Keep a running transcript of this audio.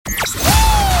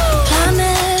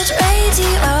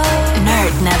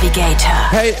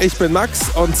nerd-navigator. Hey, ich bin Max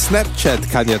und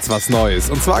Snapchat kann jetzt was Neues.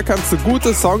 Und zwar kannst du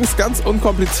gute Songs ganz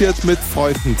unkompliziert mit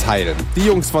Freunden teilen. Die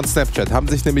Jungs von Snapchat haben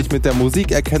sich nämlich mit der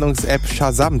Musikerkennungs-App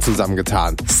Shazam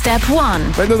zusammengetan. Step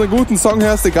 1. Wenn du einen guten Song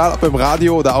hörst, egal ob im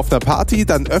Radio oder auf einer Party,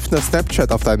 dann öffne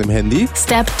Snapchat auf deinem Handy.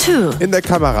 Step 2. In der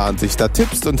Kameraansicht, da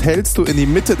tippst und hältst du in die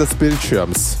Mitte des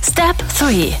Bildschirms. Step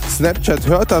 3. Snapchat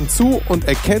hört dann zu und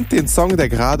erkennt den Song, der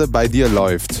gerade bei dir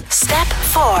läuft. Step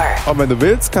 4. Und wenn du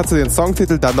willst, kannst du den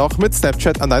Songtitel dann noch mit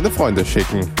Snapchat an deine Freunde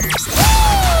schicken.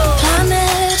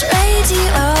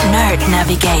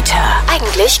 Nerd-Navigator.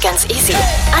 Eigentlich ganz easy.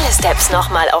 Alle Steps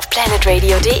nochmal auf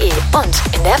planetradio.de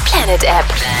und in der Planet App.